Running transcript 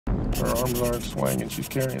Her arms aren't swinging, she's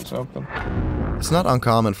carrying something. It's not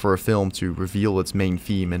uncommon for a film to reveal its main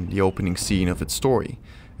theme in the opening scene of its story.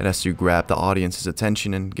 It has to grab the audience's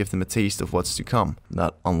attention and give them a taste of what's to come,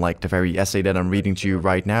 not unlike the very essay that I'm reading to you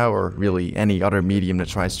right now, or really any other medium that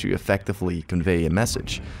tries to effectively convey a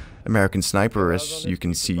message. American Sniper, as you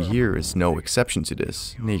can see here, is no exception to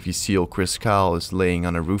this. Navy SEAL Chris Kyle is laying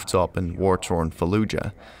on a rooftop in war-torn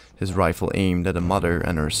Fallujah, his rifle aimed at a mother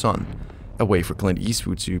and her son. A way for Clint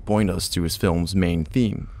Eastwood to point us to his film's main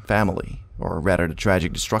theme, family, or rather the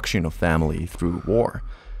tragic destruction of family through war.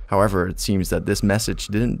 However, it seems that this message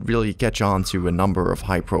didn't really catch on to a number of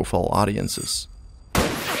high-profile audiences.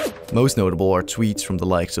 Most notable are tweets from the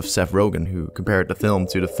likes of Seth Rogen, who compared the film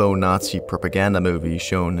to the faux Nazi propaganda movie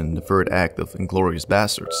shown in the third act of Inglourious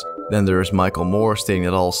Basterds. Then there's Michael Moore stating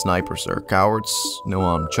that all snipers are cowards,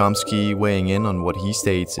 Noam Chomsky weighing in on what he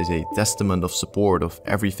states is a testament of support of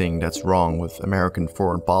everything that's wrong with American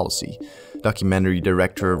foreign policy. Documentary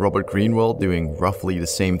director Robert Greenwald doing roughly the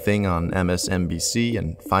same thing on MSNBC,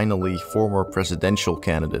 and finally former presidential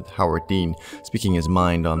candidate Howard Dean speaking his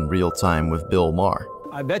mind on Real Time with Bill Maher.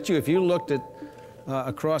 I bet you if you looked at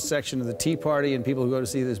a cross-section of the Tea Party and people who go to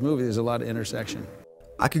see this movie, there's a lot of intersection.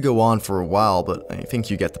 I could go on for a while, but I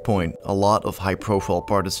think you get the point. A lot of high-profile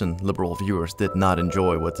partisan liberal viewers did not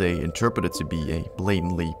enjoy what they interpreted to be a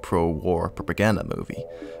blatantly pro-war propaganda movie.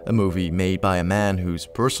 A movie made by a man whose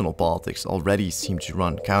personal politics already seem to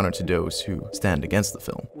run counter to those who stand against the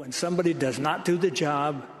film. When somebody does not do the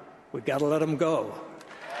job, we've got to let them go.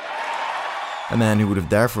 A man who would have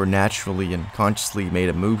therefore naturally and consciously made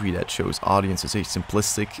a movie that shows audiences a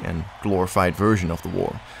simplistic and glorified version of the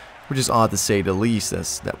war. Which is odd to say the least,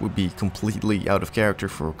 as that would be completely out of character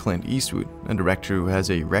for Clint Eastwood, a director who has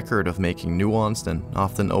a record of making nuanced and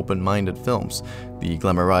often open-minded films,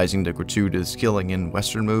 glamorizing the gratuitous killing in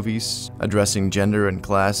Western movies, addressing gender and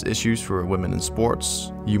class issues for women in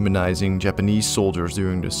sports, humanizing Japanese soldiers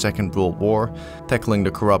during the Second World War, tackling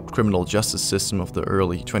the corrupt criminal justice system of the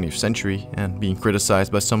early 20th century, and being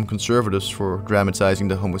criticized by some conservatives for dramatizing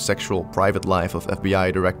the homosexual private life of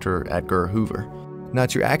FBI Director Edgar Hoover. Now,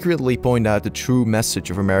 to accurately point out the true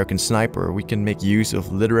message of American Sniper, we can make use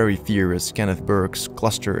of literary theorist Kenneth Burke's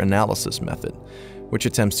cluster analysis method, which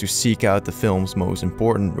attempts to seek out the film's most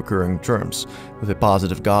important recurring terms, with a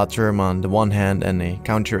positive God term on the one hand and a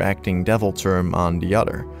counteracting devil term on the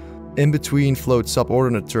other. In between float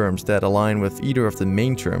subordinate terms that align with either of the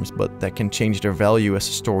main terms, but that can change their value as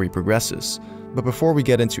the story progresses. But before we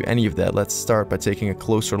get into any of that, let's start by taking a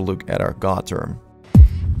closer look at our God term.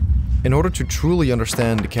 In order to truly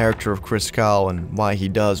understand the character of Chris Kyle and why he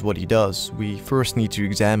does what he does, we first need to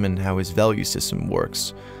examine how his value system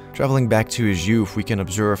works. Traveling back to his youth, we can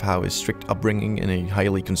observe how his strict upbringing in a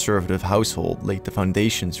highly conservative household laid the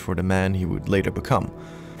foundations for the man he would later become.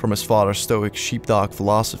 From his father's stoic sheepdog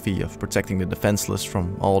philosophy of protecting the defenseless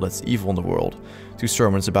from all that's evil in the world, to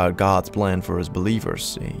sermons about God's plan for his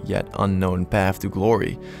believers, a yet unknown path to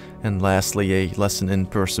glory, and lastly a lesson in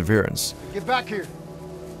perseverance. Get back here!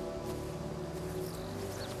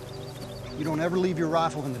 You don't ever leave your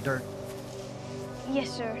rifle in the dirt. Yes,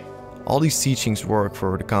 sir. All these teachings work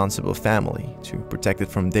for the concept of family, to protect it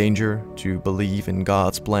from danger, to believe in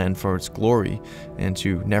God's plan for its glory, and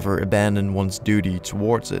to never abandon one's duty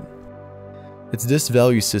towards it. It's this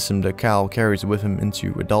value system that Kyle carries with him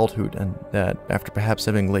into adulthood, and that, after perhaps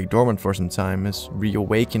having laid dormant for some time, is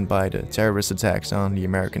reawakened by the terrorist attacks on the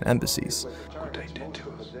American embassies.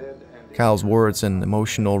 Kyle's words and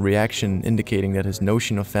emotional reaction indicating that his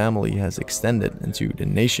notion of family has extended into the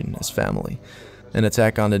nation as family. An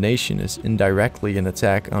attack on the nation is indirectly an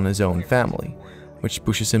attack on his own family, which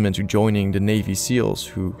pushes him into joining the Navy SEALs,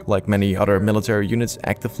 who, like many other military units,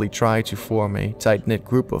 actively try to form a tight-knit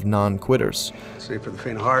group of non-quitters. Say for the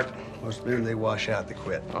faint of heart, most men they wash out, they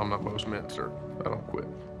quit. I'm not most men, sir. I don't quit.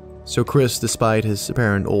 So Chris, despite his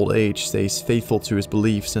apparent old age, stays faithful to his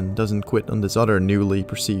beliefs and doesn't quit on this other newly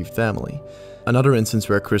perceived family. Another instance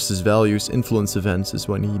where Chris's values influence events is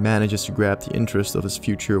when he manages to grab the interest of his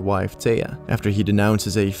future wife Taya, after he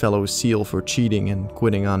denounces a fellow SEAL for cheating and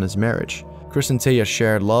quitting on his marriage. Chris and Taya's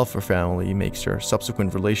shared love for family makes their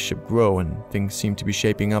subsequent relationship grow, and things seem to be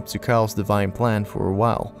shaping up to Kyle's divine plan for a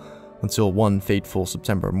while, until one fateful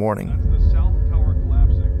September morning.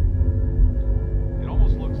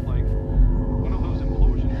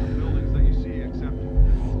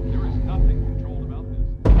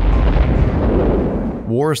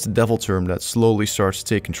 War is the devil term that slowly starts to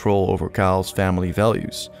take control over Kyle's family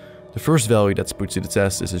values. The first value that's put to the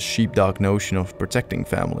test is his sheepdog notion of protecting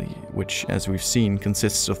family, which, as we've seen,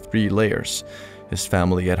 consists of 3 layers: his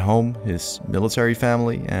family at home, his military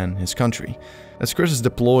family, and his country. As Chris is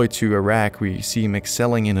deployed to Iraq, we see him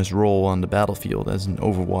excelling in his role on the battlefield as an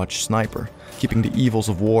Overwatch sniper, keeping the evils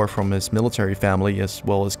of war from his military family as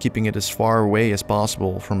well as keeping it as far away as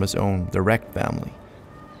possible from his own direct family.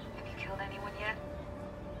 Have you killed anyone yet?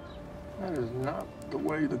 That is not the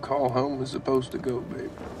way the call home is supposed to go, babe.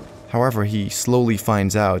 However, he slowly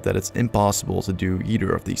finds out that it's impossible to do either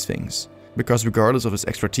of these things. Because regardless of his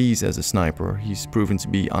expertise as a sniper, he's proven to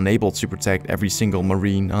be unable to protect every single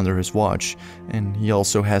Marine under his watch, and he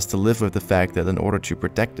also has to live with the fact that in order to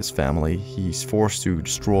protect his family, he's forced to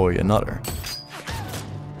destroy another.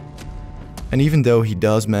 And even though he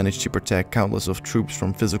does manage to protect countless of troops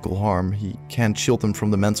from physical harm, he can't shield them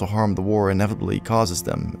from the mental harm the war inevitably causes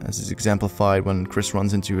them, as is exemplified when Chris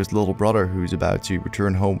runs into his little brother who's about to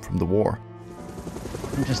return home from the war.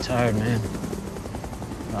 I'm just tired, man.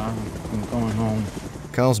 I'm going home.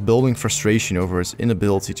 Kyle's building frustration over his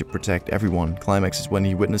inability to protect everyone climaxes when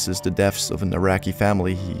he witnesses the deaths of an Iraqi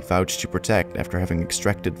family he vouched to protect after having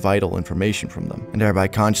extracted vital information from them, and thereby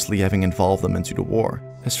consciously having involved them into the war.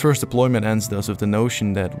 His first deployment ends thus with the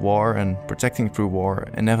notion that war and protecting through war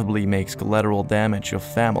inevitably makes collateral damage of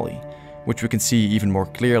family, which we can see even more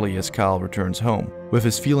clearly as Kyle returns home. With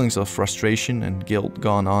his feelings of frustration and guilt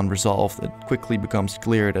gone unresolved, it quickly becomes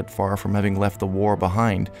clear that far from having left the war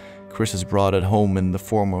behind, Chris has brought it home in the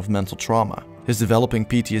form of mental trauma. His developing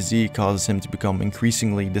PTSD causes him to become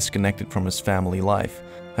increasingly disconnected from his family life.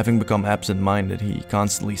 Having become absent-minded, he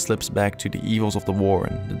constantly slips back to the evils of the war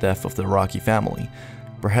and the death of the Iraqi family.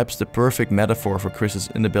 Perhaps the perfect metaphor for Chris's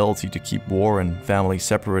inability to keep war and family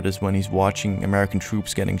separate is when he's watching American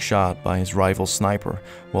troops getting shot by his rival sniper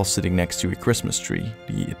while sitting next to a Christmas tree,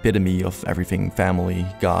 the epitome of everything family,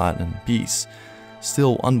 God, and peace.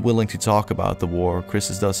 Still unwilling to talk about the war,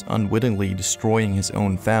 Chris is thus unwittingly destroying his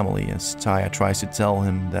own family as Taya tries to tell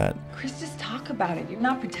him that, Chris, just talk about it. You're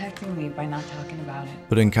not protecting me by not talking about it.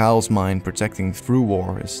 But in Kyle's mind, protecting through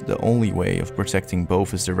war is the only way of protecting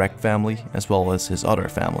both his direct family as well as his other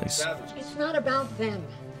families. It's not about them.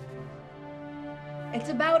 It's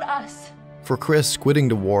about us. For Chris, quitting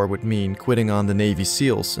the war would mean quitting on the Navy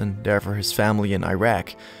SEALs and therefore his family in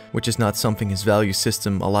Iraq, which is not something his value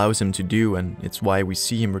system allows him to do, and it's why we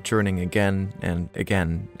see him returning again and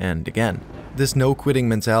again and again. This no-quitting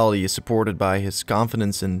mentality is supported by his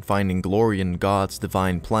confidence in finding glory in God's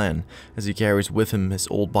divine plan, as he carries with him his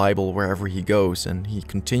old Bible wherever he goes, and he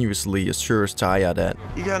continuously assures Taya that,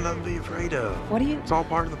 you got nothing to be afraid of. What are you? It's all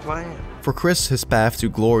part of the plan. For Chris, his path to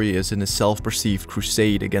glory is in his self-perceived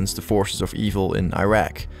crusade against the forces of evil in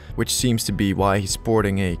Iraq, which seems to be why he's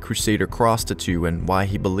sporting a Crusader cross tattoo and why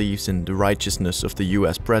he believes in the righteousness of the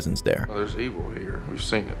US presence there. Well, there's evil here. We've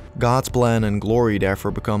seen it. God's plan and glory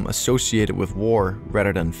therefore become associated with war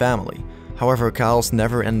rather than family. However, Kyle's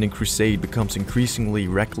never-ending crusade becomes increasingly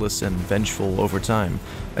reckless and vengeful over time,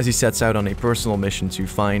 as he sets out on a personal mission to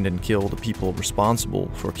find and kill the people responsible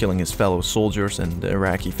for killing his fellow soldiers and the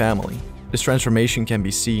Iraqi family. This transformation can be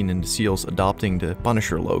seen in the SEALs adopting the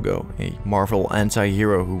Punisher logo, a Marvel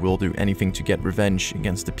anti-hero who will do anything to get revenge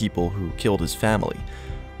against the people who killed his family.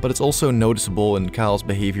 But it's also noticeable in Kyle's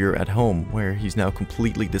behavior at home, where he's now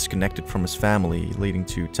completely disconnected from his family, leading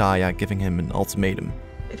to Taya giving him an ultimatum.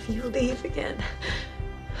 If you leave again,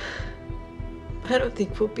 I don't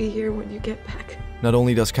think we'll be here when you get back. Not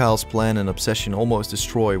only does Kyle's plan and obsession almost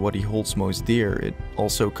destroy what he holds most dear, it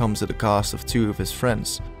also comes at the cost of two of his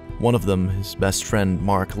friends. One of them, his best friend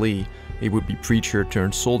Mark Lee, a would-be preacher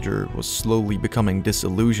turned soldier, was slowly becoming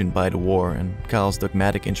disillusioned by the war and Kyle's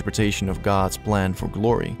dogmatic interpretation of God's plan for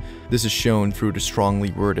glory. This is shown through the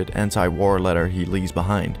strongly worded anti-war letter he leaves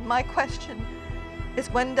behind. My question is,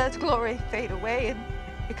 when does glory fade away and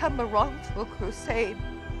become a wrongful crusade,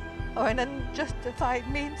 or an unjustified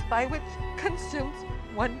means by which consumes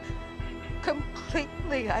one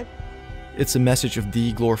completely? It's a message of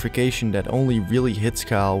de-glorification that only really hits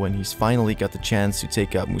Kyle when he's finally got the chance to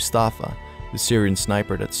take out Mustafa, the Syrian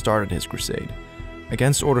sniper that started his crusade.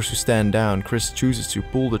 Against orders to stand down, Chris chooses to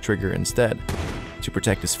pull the trigger instead, to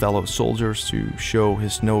protect his fellow soldiers, to show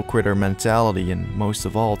his no-quitter mentality, and most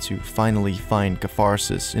of all to finally find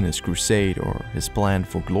catharsis in his crusade or his plan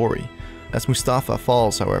for glory. As Mustafa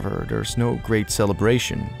falls, however, there's no great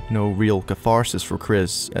celebration, no real catharsis for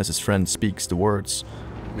Chris as his friend speaks the words.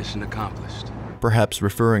 Mission accomplished. Perhaps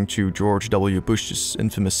referring to George W. Bush's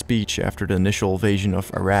infamous speech after the initial invasion of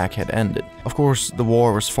Iraq had ended. Of course, the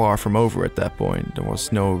war was far from over at that point. There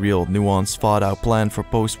was no real nuanced, thought-out plan for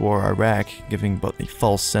post-war Iraq, giving but a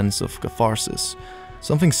false sense of catharsis.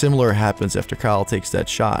 Something similar happens after Kyle takes that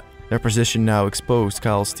shot. Their position now exposed,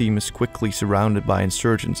 Kyle's team is quickly surrounded by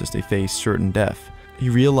insurgents as they face certain death. He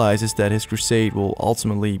realizes that his crusade will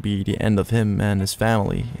ultimately be the end of him and his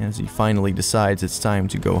family as he finally decides it's time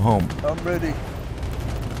to go home. I'm ready.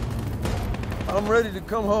 I'm ready to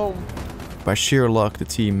come home. By sheer luck, the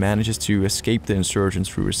team manages to escape the insurgents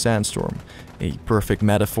through a sandstorm, a perfect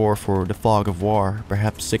metaphor for the fog of war,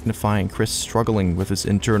 perhaps signifying Chris struggling with his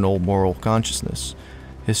internal moral consciousness,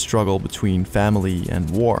 his struggle between family and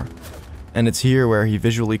war. And it's here where he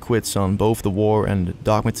visually quits on both the war and the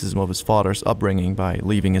dogmatism of his father's upbringing by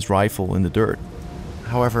leaving his rifle in the dirt.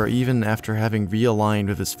 However, even after having realigned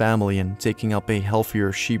with his family and taking up a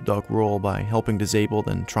healthier sheepdog role by helping disabled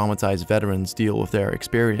and traumatized veterans deal with their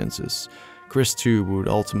experiences, Chris too would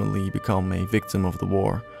ultimately become a victim of the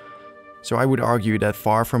war. So I would argue that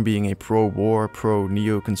far from being a pro-war,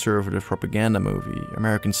 pro-neoconservative propaganda movie,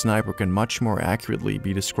 American Sniper can much more accurately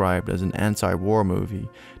be described as an anti-war movie,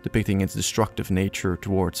 depicting its destructive nature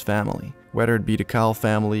towards family. Whether it be the Kyle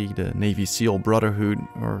family, the Navy SEAL Brotherhood,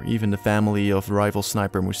 or even the family of rival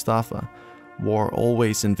sniper Mustafa, war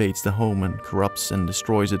always invades the home and corrupts and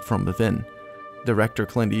destroys it from within. Director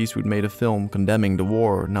Clint Eastwood made a film condemning the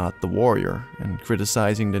war, not the warrior, and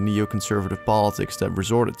criticizing the neoconservative politics that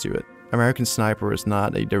resorted to it. American Sniper is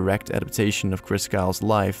not a direct adaptation of Chris Kyle's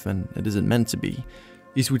life, and it isn't meant to be.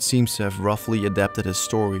 Eastwood seems to have roughly adapted his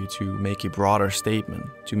story to make a broader statement,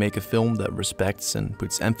 to make a film that respects and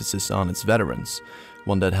puts emphasis on its veterans,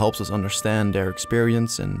 one that helps us understand their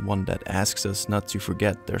experience and one that asks us not to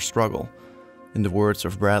forget their struggle. In the words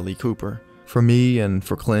of Bradley Cooper, "For me and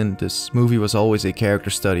for Clint, this movie was always a character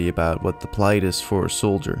study about what the plight is for a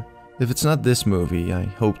soldier. If it's not this movie, I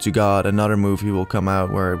hope to God another movie will come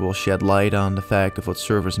out where it will shed light on the fact of what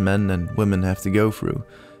servicemen and women have to go through,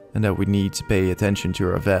 and that we need to pay attention to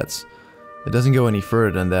our vets." It doesn't go any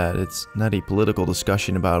further than that. It's not a political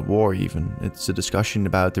discussion about war even, it's a discussion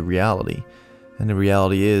about the reality. And the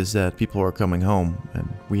reality is that people are coming home, and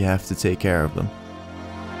we have to take care of them.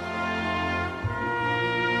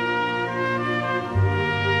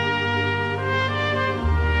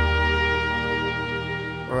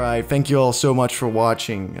 Alright, thank you all so much for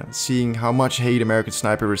watching. Seeing how much hate American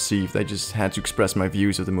Sniper received, I just had to express my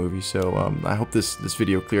views of the movie, so I hope this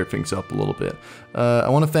video cleared things up a little bit. I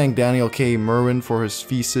want to thank Daniel K. Merwin for his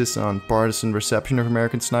thesis on partisan reception of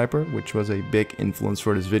American Sniper, which was a big influence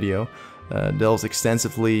for this video. Delves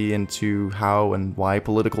extensively into how and why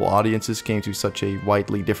political audiences came to such a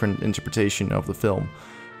widely different interpretation of the film.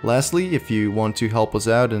 Lastly, if you want to help us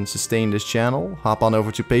out and sustain this channel, hop on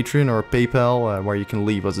over to Patreon or PayPal, where you can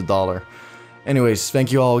leave us $1. Anyways,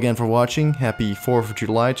 thank you all again for watching, happy 4th of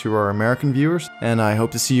July to our American viewers, and I hope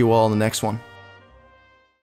to see you all in the next one.